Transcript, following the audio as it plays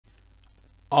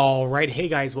Alright, hey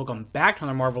guys, welcome back to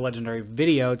another Marvel Legendary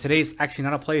video. Today's actually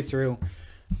not a playthrough.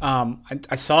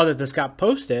 I saw that this got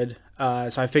posted,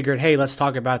 so I figured, hey, let's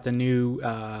talk about the new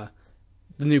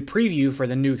preview for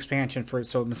the new expansion for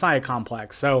Messiah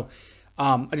Complex. So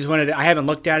I just wanted to, I haven't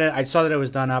looked at it. I saw that it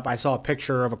was done up. I saw a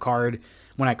picture of a card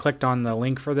when I clicked on the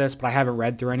link for this, but I haven't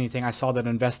read through anything. I saw that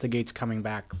Investigate's coming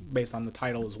back based on the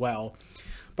title as well.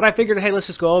 But I figured, hey, let's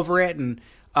just go over it and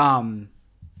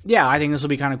yeah, I think this will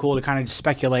be kind of cool to kind of just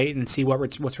speculate and see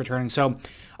what's returning. So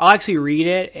I'll actually read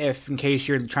it in case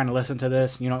you're trying to listen to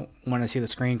this and you don't want to see the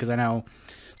screen, because I know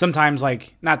sometimes,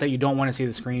 like, not that you don't want to see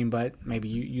the screen, but maybe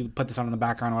you put this on in the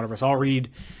background or whatever. So I'll read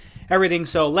everything.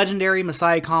 So Legendary,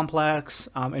 Messiah Complex,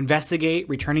 Investigate,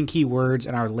 returning keywords,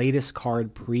 and our latest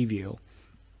card preview.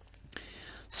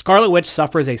 Scarlet Witch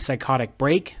suffers a psychotic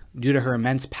break. Due to her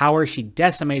immense power, she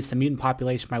decimates the mutant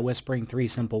population by whispering 3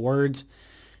 simple words.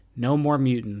 No more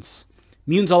mutants.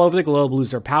 Mutants all over the globe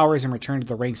lose their powers and return to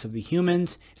the ranks of the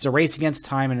humans. It's a race against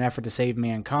time in an effort to save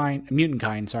mankind, mutant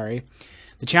kind, sorry.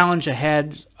 The challenges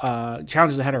ahead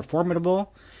are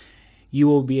formidable.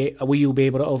 Will you be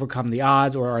able to overcome the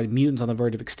odds, or are mutants on the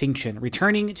verge of extinction?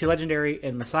 Returning to Legendary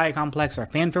and Messiah Complex are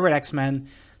fan favorite X-Men.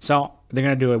 So they're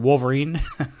going to do a Wolverine.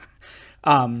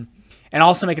 And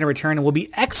also making a return will be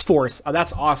X-Force. Oh,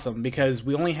 that's awesome, because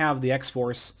we only have the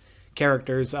X-Force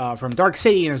characters from Dark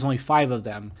City, and there's only 5 of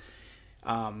them.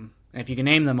 And if you can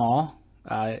name them all,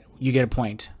 you get a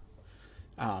point.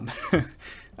 Let's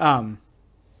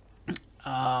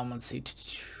see.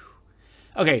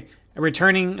 Okay,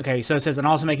 returning. Okay, so it says, and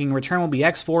also making a return will be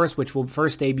X-Force, which will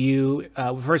first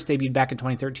debuted back in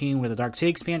 2013 with the Dark City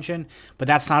expansion. But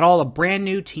that's not all. A brand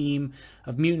new team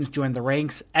of mutants joined the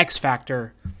ranks.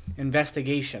 X-Factor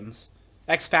Investigations.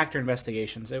 X-Factor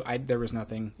Investigations. There was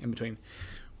nothing in between.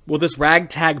 Will this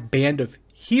ragtag band of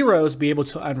heroes be able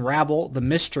to unravel the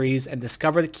mysteries and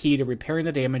discover the key to repairing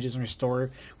the damages and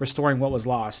restoring what was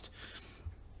lost?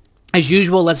 As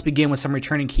usual, let's begin with some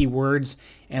returning keywords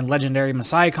and Legendary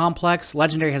Messiah Complex.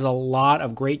 Legendary has a lot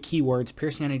of great keywords: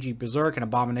 Piercing Energy, Berserk, and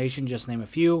Abomination, just to name a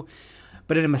few.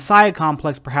 But in a Messiah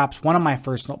Complex, perhaps one of my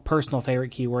personal favorite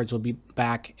keywords will be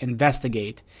back: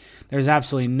 Investigate. There's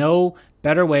absolutely no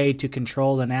better way to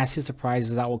control the nasty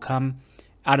surprises that will come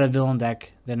out of villain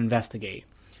deck than Investigate.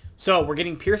 So we're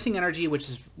getting Piercing Energy, which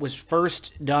was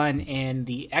first done in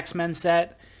the X-Men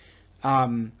set.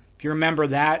 If you remember,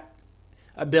 that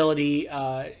ability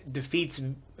defeats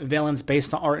villains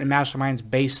based on, or masterminds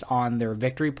based on their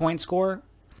victory point score,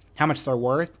 how much they're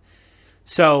worth.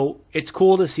 So it's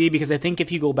cool to see, because I think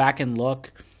if you go back and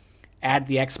look at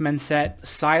the X-Men set,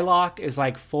 Psylocke is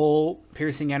like full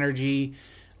Piercing Energy.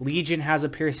 Legion has a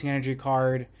Piercing Energy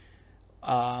card.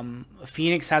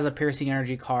 Phoenix has a Piercing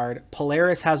Energy card.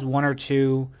 Polaris has 1 or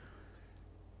 2.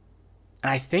 And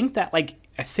I think that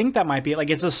might be it. Like,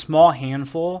 it's a small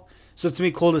handful. So it's going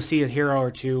to be cool to see a hero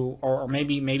or 2, or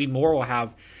maybe more will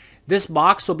have. This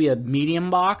box will be a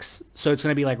medium box, so it's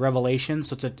going to be like Revelation.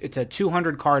 So it's a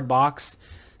 200 card box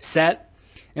set.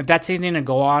 If that's anything to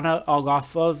go on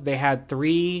off of, they had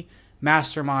 3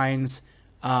 masterminds,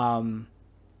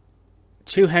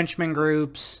 2 henchmen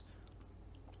groups,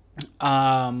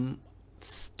 2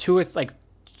 or 3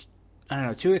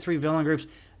 villain groups.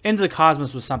 Into the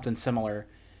Cosmos was something similar.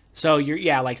 So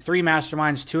like 3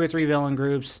 masterminds, 2 or 3 villain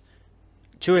groups,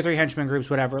 2 or 3 henchmen groups,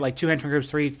 whatever. Like 2 henchmen groups,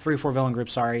 3 or 4 villain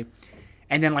groups, sorry.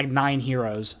 And then like 9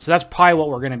 heroes. So that's probably what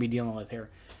we're going to be dealing with here.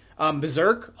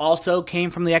 Berserk also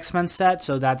came from the X-Men set.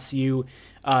 So that's you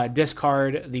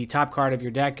discard the top card of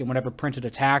your deck, and whatever printed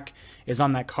attack is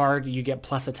on that card, you get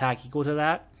plus attack equal to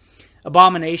that.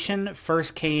 Abomination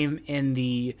first came in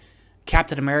the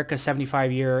Captain America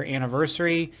 75-year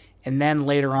anniversary, and then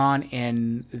later on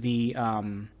in the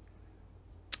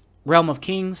Realm of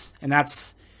Kings, and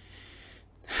that's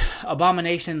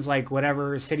Abomination's like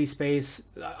whatever city space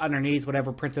underneath,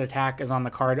 whatever printed attack is on the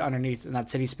card underneath in that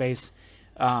city space.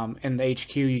 In the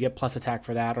HQ, you get plus attack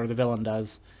for that, or the villain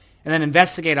does. And then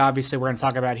Investigate, obviously, we're going to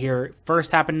talk about here.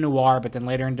 First happened in Noir, but then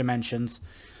later in Dimensions.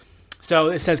 So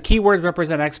it says keywords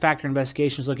represent X-Factor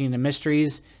Investigations looking into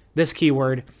mysteries. This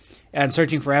keyword, and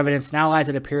searching for evidence and allies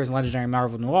that appears in Legendary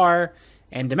Marvel Noir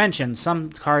and Dimensions. Some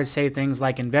cards say things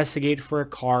like investigate for a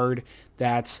card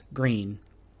that's green.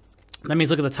 That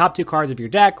means look at the top 2 cards of your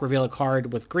deck, reveal a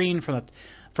card with green from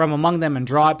among them, and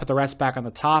draw it. Put the rest back on the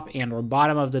top and or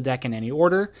bottom of the deck in any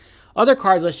order. Other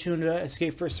cards let you to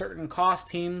escape for certain cost,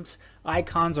 teams,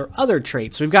 icons, or other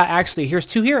traits. So we've got, actually, here's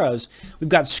 2 heroes. We've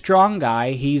got Strong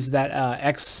Guy. He's that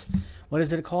what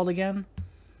is it called again?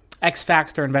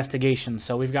 X-Factor Investigation.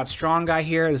 So we've got Strong Guy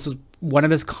here. This is one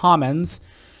of his commons.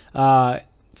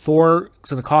 4,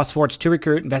 so the cost for it's to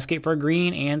recruit, investigate for a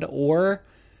green, and or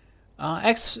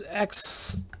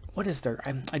what is there?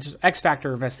 I just X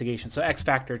Factor investigation. So X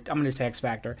Factor, I'm going to say X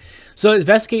Factor. So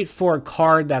investigate for a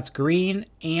card that's green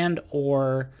and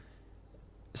or,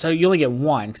 so you only get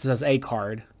one because it says a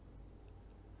card.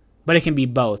 But it can be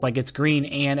both. Like it's green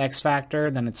and X Factor,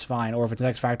 then it's fine. Or if it's an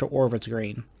X Factor or if it's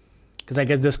green. Because I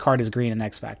guess this card is green and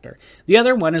X Factor. The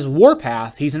other one is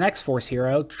Warpath. He's an X-Force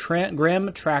hero.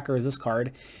 Grim Tracker is this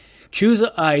card. Choose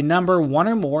a number 1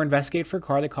 or more. Investigate for a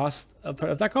card that costs of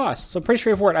that cost. So pretty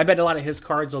straightforward. I bet a lot of his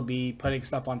cards will be putting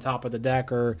stuff on top of the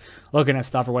deck or looking at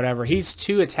stuff or whatever. He's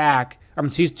 2 attack.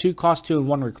 He's 2 cost 2 and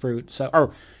 1 recruit.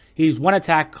 So he's 1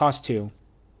 attack, cost 2.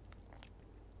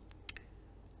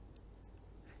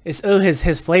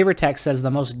 His flavor text says the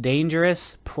most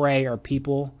dangerous prey are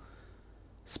people,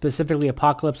 specifically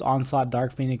Apocalypse, Onslaught,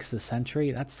 Dark Phoenix, the Sentry.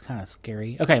 That's kind of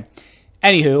scary. Okay,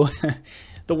 anywho,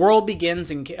 the world began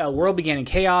in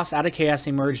chaos. Out of chaos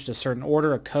emerged a certain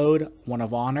order, a code, one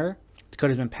of honor. The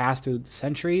code has been passed through the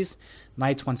centuries.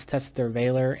 Knights once tested their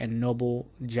valor and noble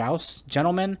jousts.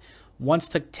 Gentlemen once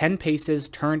took 10 paces,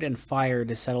 turned and fired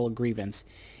to settle a grievance.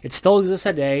 It still exists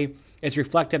today. It's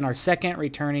reflected in our second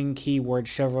returning keyword,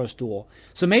 Chivalrous Duel.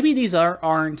 So maybe these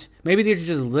aren't, maybe these are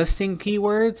just listing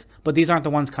keywords, but these aren't the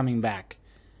ones coming back.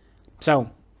 So,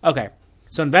 okay.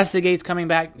 So Investigate's coming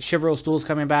back, Chivalrous Duel's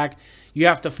coming back. You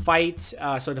have to fight,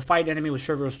 so to fight enemy with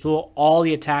Chivalrous Duel, all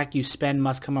the attack you spend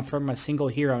must come from a single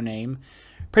hero name.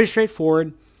 Pretty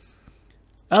straightforward.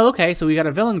 Oh, okay, so we got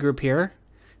a villain group here.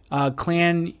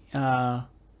 Clan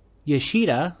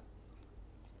Yashida.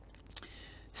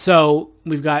 So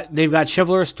they've got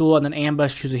Chivalrous Duel and then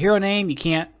Ambush. Choose a hero name. You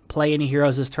can't play any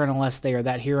heroes this turn unless they are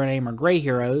that hero name or gray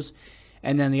heroes.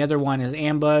 And then the other one is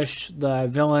Ambush. The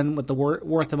villain with the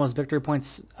worth the most victory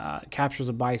points captures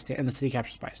a bystander, and the city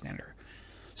captures a bystander.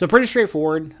 So pretty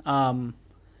straightforward.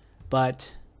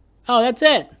 But that's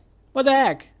it. What the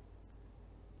heck?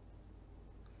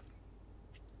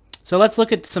 So let's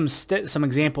look at some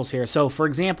examples here. So for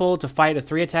example, to fight a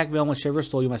 3-attack villain with Chivalrous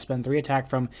Duel, you must spend 3 attack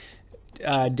from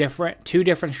two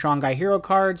different strong guy hero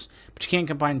cards, but you can't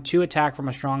combine 2 attack from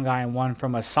a strong guy and 1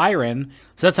 from a Siren.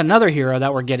 So that's another hero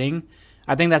that we're getting.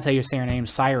 I think that's how you say her name,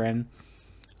 Siren.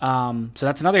 So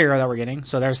that's another hero that we're getting.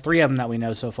 So there's 3 of them that we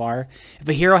know so far. If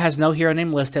a hero has no hero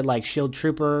name listed, like Shield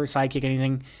Trooper, Sidekick,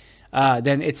 anything,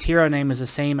 then its hero name is the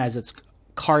same as its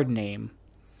card name.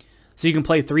 So you can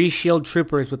play 3 Shield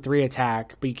Troopers with 3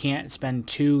 attack, but you can't spend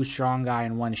 2 strong guy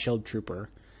and 1 Shield Trooper.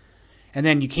 And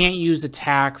then you can't use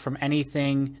attack from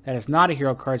anything that is not a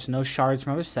hero card, so no shards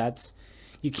from other sets.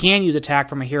 You can use attack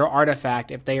from a hero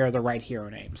artifact if they are the right hero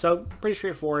name. So pretty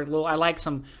straightforward. I like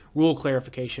some rule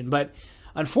clarification, but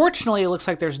unfortunately it looks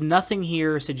like there's nothing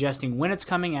here suggesting when it's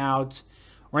coming out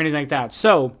or anything like that.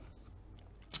 So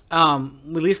we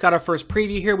at least got our first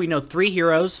preview here. We know 3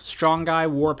 heroes, Strong Guy,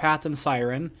 Warpath, and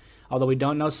Siren. Although we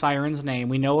don't know Siren's name.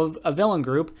 We know of a villain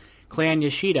group, Clan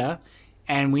Yashida,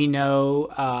 and we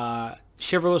know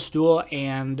Chivalrous Duel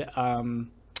and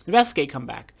Investigate come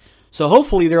back. So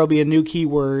hopefully there will be a new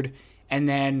keyword, and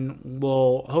then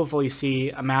we'll hopefully see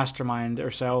a Mastermind or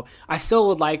so. I still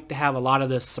would like to have a lot of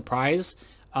this surprise.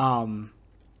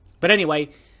 But anyway,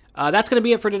 that's going to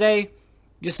be it for today.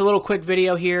 Just a little quick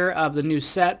video here of the new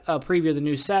set, a preview of the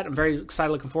new set. I'm very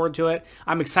excited, looking forward to it.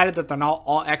 I'm excited that they're not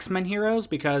all X-Men heroes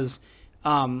because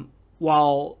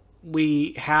while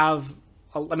we have,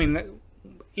 I mean,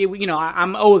 you know,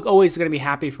 I'm always going to be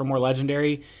happy for more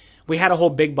Legendary. We had a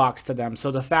whole big box to them, so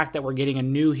the fact that we're getting a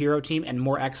new hero team and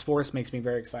more X-Force makes me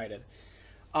very excited.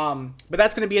 But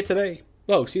that's going to be it today.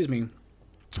 Oh, excuse me.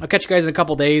 I'll catch you guys in a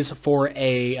couple days for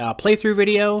a playthrough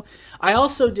video. I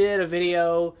also did a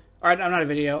video. Or not a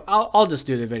video. I'll just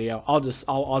do the video.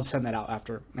 I'll send that out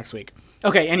after next week.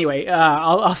 Okay. Anyway,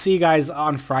 I'll see you guys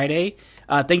on Friday.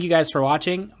 Thank you guys for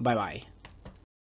watching. Bye bye.